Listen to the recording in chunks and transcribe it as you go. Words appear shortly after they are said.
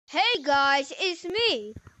Hey guys, it's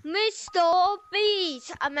me, Mr.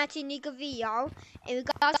 Beast. I'm at Nika VR, and we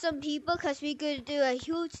got some people because we're gonna do a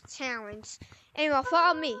huge challenge. Anyway,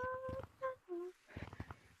 follow me.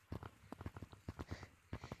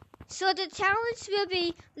 So the challenge will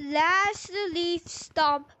be last leaf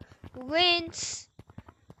stomp wins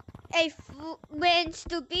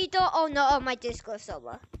to beat the owner of my Discord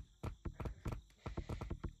server.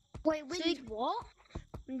 Wait, wins what?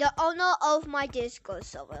 The owner of my Discord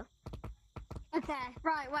server. Okay,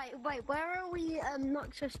 right, wait, where are we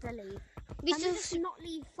not supposed to leave? Can we just not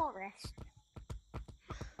leave forest?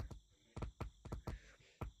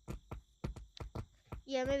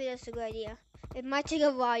 Yeah, maybe that's a good idea. It might take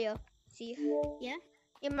a while. See? Yeah?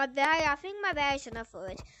 Yeah, I think my battery's enough for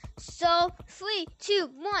it. So, 3, 2,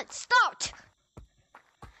 1, start!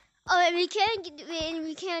 Oh, and we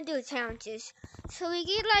can't do challenges. So we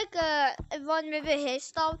get like a 1 minute head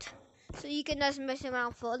start. So you can just mess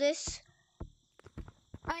around for this.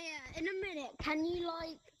 Oh yeah, in a minute, can you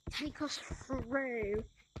like take us through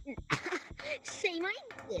say my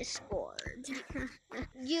Discord?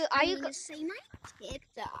 Say my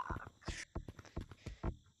TikTok?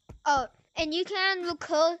 Oh, and you can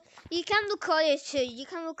record it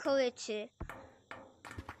too.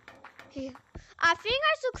 Here. I think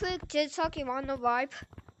I should click TikTok on the vibe.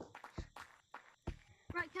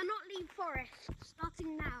 Right, cannot leave forest.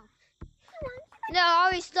 Starting now. No, I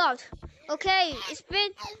already stopped. Okay, it's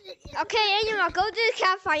been... Okay, anyway, go to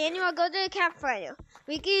the campfire.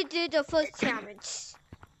 We can do the first challenge.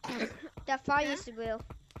 The fire is real.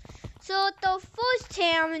 So, the first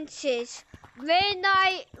challenge is red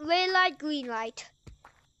light, green light.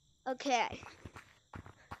 Okay.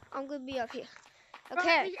 I'm gonna be up here.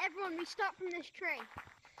 Okay. Right, everyone, we start from this tree.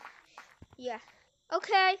 Yeah.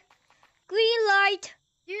 Okay. Green light.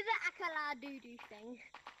 Do the akala doo-doo thing.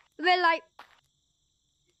 Red light.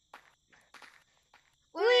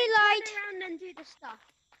 Green light. Turn around and do the stuff.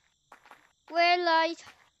 Red light.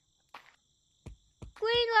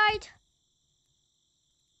 Green light.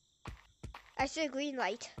 I said green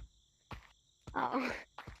light. Oh.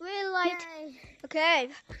 Green light. Yay. Okay.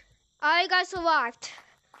 I got survived.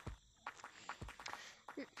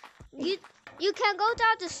 You can go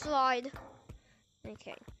down the slide.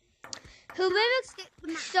 Okay.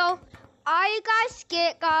 So I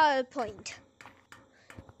got a point.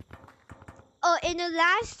 Oh, in the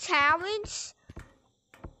last challenge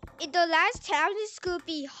could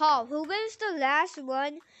be hard. Whoever's the last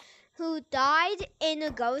one who died in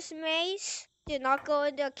the ghost maze, did not go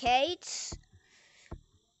in the cage,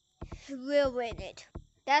 will win it.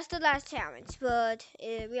 That's the last challenge, but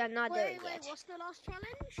we are not there yet. Wait, what's the last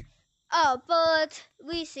challenge? Oh, but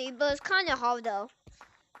we see, but it's kind of hard though.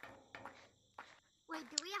 Wait,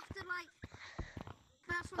 do we have to like...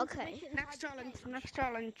 Okay. Next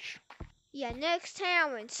challenge. Yeah, next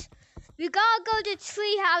challenge. We gotta go to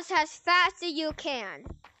treehouse as fast as you can.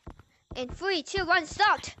 In 3, 2, 1,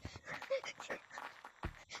 start!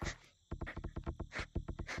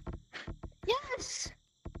 Yes!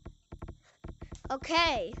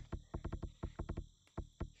 Okay.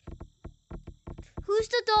 Who's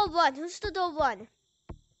the door one?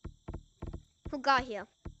 Who got here?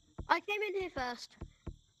 I came in here first.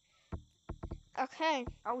 Okay.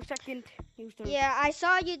 I was second. He was third. Yeah, I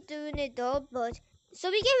saw you doing it though, but so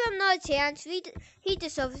we gave him another chance. He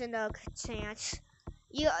deserves another chance.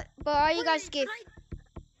 But all you guys give.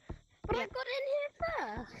 But I got in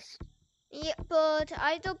here first. Yeah, but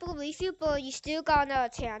I don't believe you. But you still got another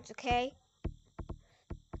chance, okay?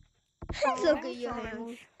 Look at your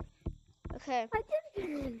hands. Okay. I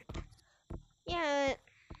didn't. Yeah,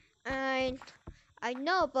 I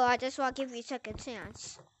know, but I just want to give you a second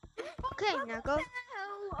chance. Okay, now go.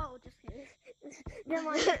 Oh, just kidding.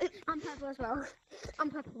 Never mind. I'm purple as well. I'm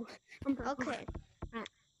purple. Okay. Right.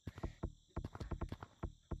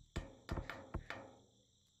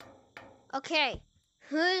 Okay.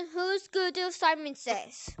 Who's good to Simon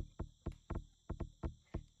Says?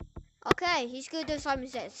 Okay, he's good to Simon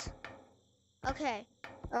Says. Okay.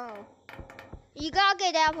 Oh. You gotta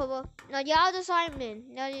get that, Purple. No, you're the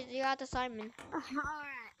Simon. No, you're the Simon. Alright.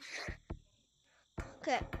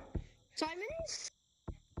 Okay. Simons?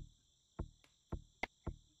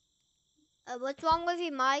 What's wrong with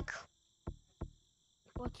your mic?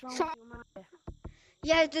 What's wrong with your mic?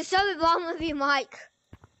 Yeah, there's something wrong with your mic.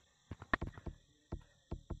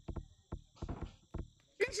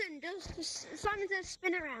 Listen, does Simon says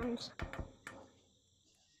spin around.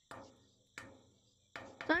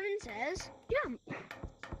 Simon says jump.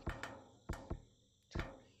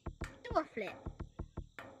 Do a flip.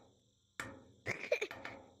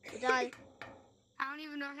 Did I? I don't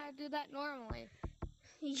even know how to do that normally.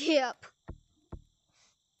 Yep.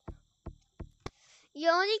 You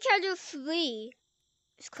only can do 3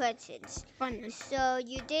 questions. Fine. So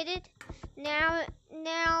you did it. Now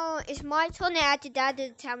it's my turn. After that, the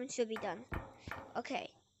time should be done. Okay.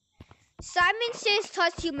 Simon says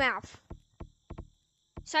touch your mouth.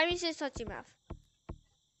 Simon says touch your mouth.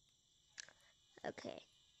 Okay.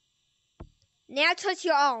 Now touch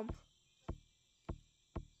your arm.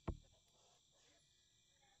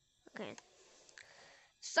 Okay.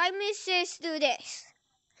 Simon says do this.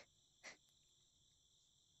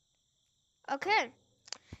 Okay.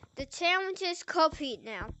 The challenge is complete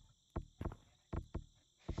now.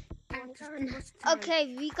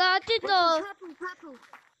 Okay, we got to the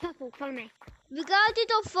Purple, follow me. we got to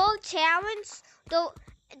the 4th challenge. The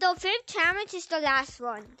 5th challenge is the last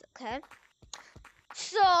one. Okay.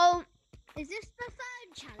 So Is this the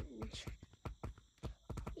 3rd challenge?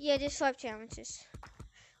 yeah, there's 5 challenges.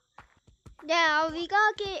 Now we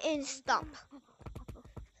gotta get in stop.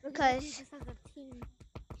 Because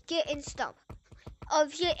get in stop.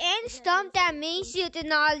 If you're in stop, that means you did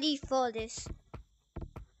not leave for this.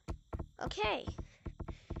 Okay.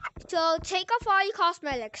 So take off all your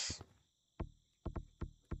cosmetics.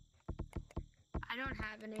 I don't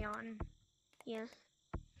have any on. Yeah.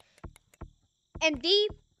 And be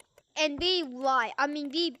white. I mean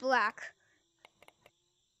be black.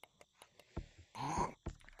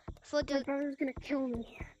 For My the brother's gonna kill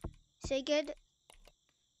me. say good.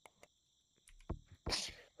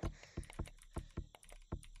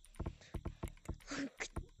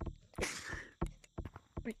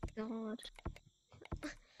 My God.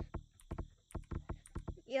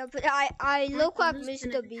 Yeah, but I look like brother's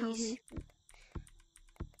gonna Mr. kill Beast. me.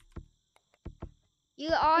 You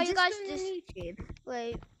all Is you this guys going just on YouTube?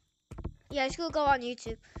 wait. Yeah, it's gonna go on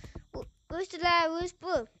YouTube. Where's the lad? Where's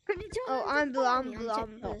blue? Can you tell Oh, them to I'm blue. follow I'm me blue. on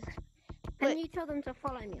I'm blue. TikTok? Wait. Can you tell them to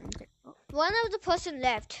follow me on TikTok? One of the person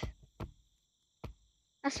left.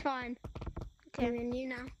 That's fine. Okay. Me and you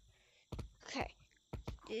now. Okay.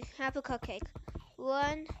 Have a cupcake.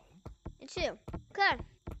 1 and 2. Okay.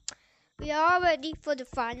 We are all ready for the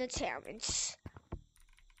final challenge.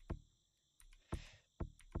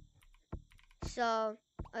 So,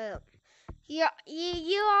 you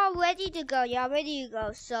are ready to go. You are ready to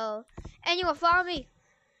go. So, anyone follow me.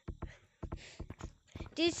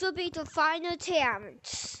 This will be the final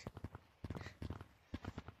challenge.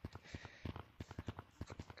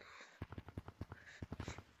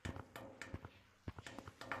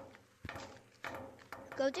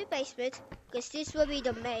 Go to the basement, because this will be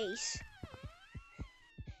the maze.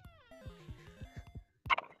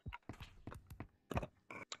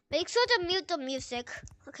 Make sure to mute the music,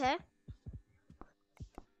 okay?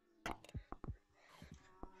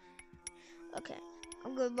 Okay,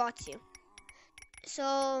 I'm gonna watch you.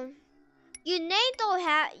 So, your name don't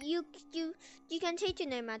have you can take your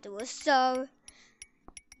name afterwards. So,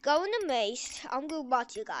 go in the maze. I'm gonna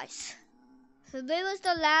watch you guys. So, this was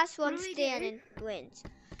the last one standing wins.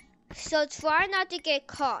 So try not to get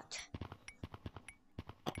caught.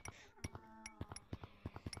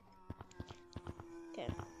 Okay.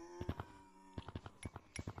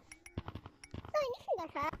 Oh, you can go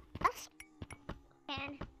fast.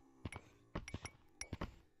 And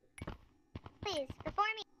please, before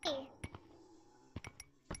me.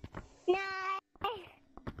 No.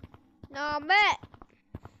 No, Matt.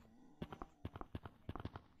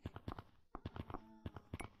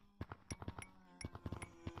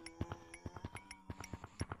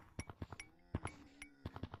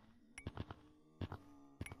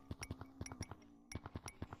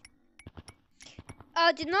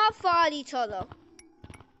 Do not fight each other.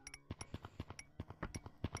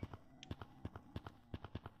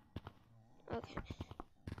 Okay.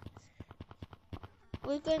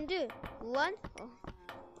 What are we gonna do? 1? Oh.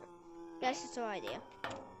 That's just our idea.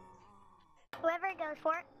 Whoever goes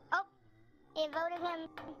for it. Oh, it voted him.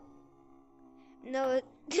 No,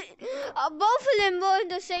 both of them were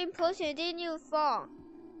the same person. Didn't you fall?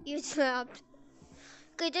 You trapped.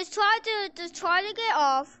 Okay, just try to get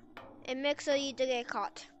off. And make sure you don't get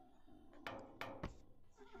caught.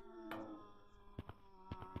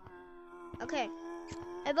 Okay.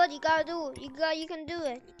 Hey, bud, you can do it. You can do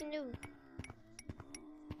it. You can do it.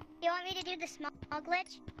 You want me to do the small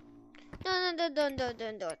glitch?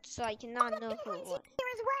 No. So I cannot know who won.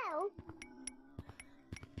 Here as well.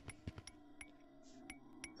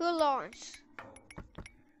 Who launched?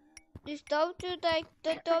 Just don't do the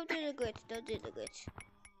glitch. Don't do the glitch.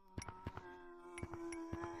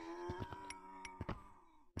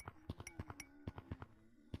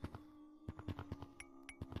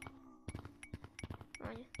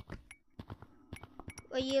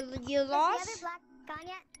 Well, you lost? The other black gone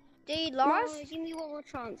yet? They lost? No, give me one more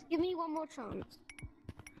chance. Give me one more chance.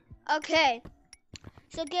 Okay.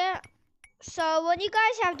 So when you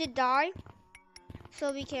guys have to die,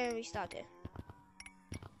 so we can restart it.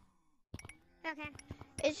 Okay.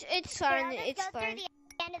 It's fine. It's Go fine. through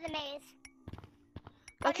the end of the maze.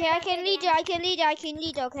 Okay, I can lead you. I can lead you. I can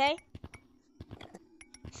lead you. Okay.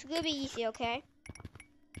 It's gonna be easy. Okay.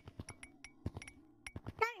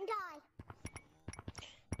 Don't die.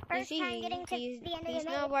 First It's time easy. getting to the end of the He's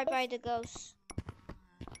maze. not right by the ghost.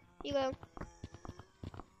 You go.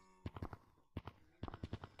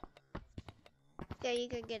 Yeah, you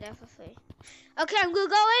can get that for free. Okay, I'm gonna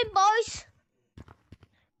go in, boys.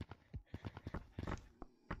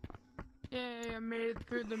 Yay, I made it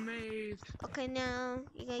through the maze. Okay, now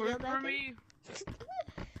you can Wait go back for in. me.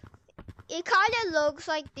 It kind of looks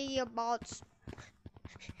like the bots.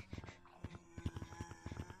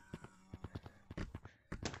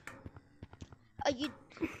 Are you?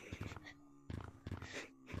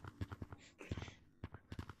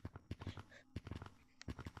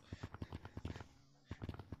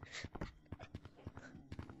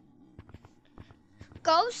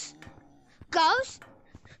 Ghost? Ghost?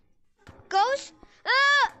 Ghost?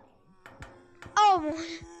 Ah! Oh,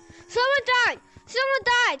 someone died! Someone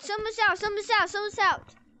died! Someone's out! Someone's out! Someone's out!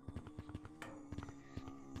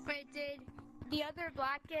 Wait, did the other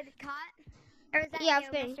black get caught? Or was that Yeah, you,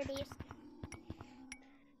 I've been. Mr. Beast?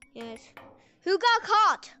 Yes. Who got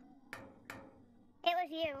caught? It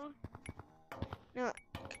was you. No.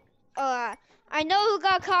 I know who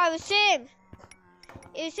got caught. It was him.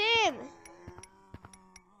 It was him.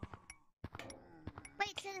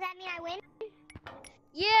 Wait, so does that mean I win?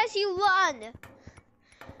 Yes, you won.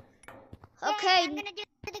 Okay. Yay, I'm gonna do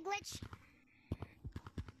the glitch.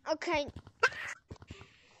 Okay.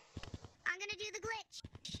 I'm gonna do the glitch.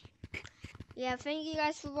 Yeah, thank you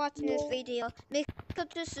guys for watching this video. Make sure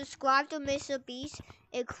to subscribe to Mr. Beast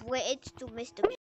and quit to Mr. Beast.